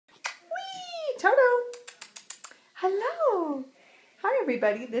Hi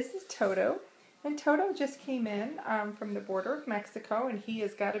everybody, this is Toto, and Toto just came in from the border of Mexico, and he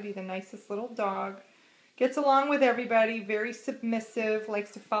has got to be the nicest little dog. Gets along with everybody, very submissive, likes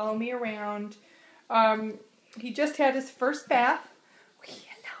to follow me around. He just had his first bath.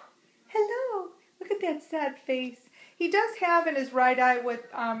 Hello, hello, look at that sad face. He does have in his right eye what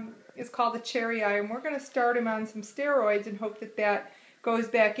is called a cherry eye, and we're going to start him on some steroids and hope that that goes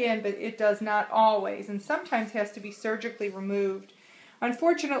back in, but it does not always, and sometimes has to be surgically removed.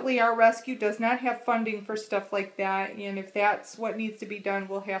 Unfortunately, our rescue does not have funding for stuff like that, and if that's what needs to be done,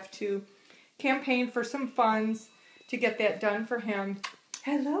 we'll have to campaign for some funds to get that done for him.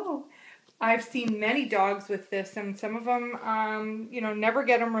 Hello. I've seen many dogs with this, and some of them, never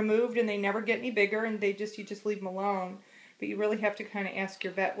get them removed, and they never get any bigger, and you just leave them alone. But you really have to kind of ask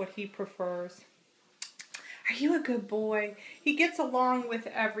your vet what he prefers. Are you a good boy? He gets along with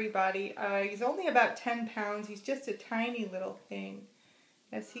everybody. He's only about 10 pounds. He's just a tiny little thing.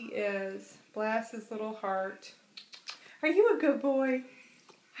 Yes, he is. Bless his little heart. Are you a good boy?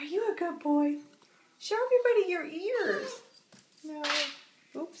 Are you a good boy? Show everybody your ears. No.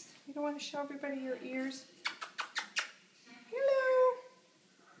 Oops. You don't want to show everybody your ears. Hello.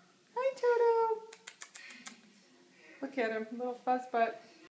 Hi, Toto. Look at him. Little fuzzbutt.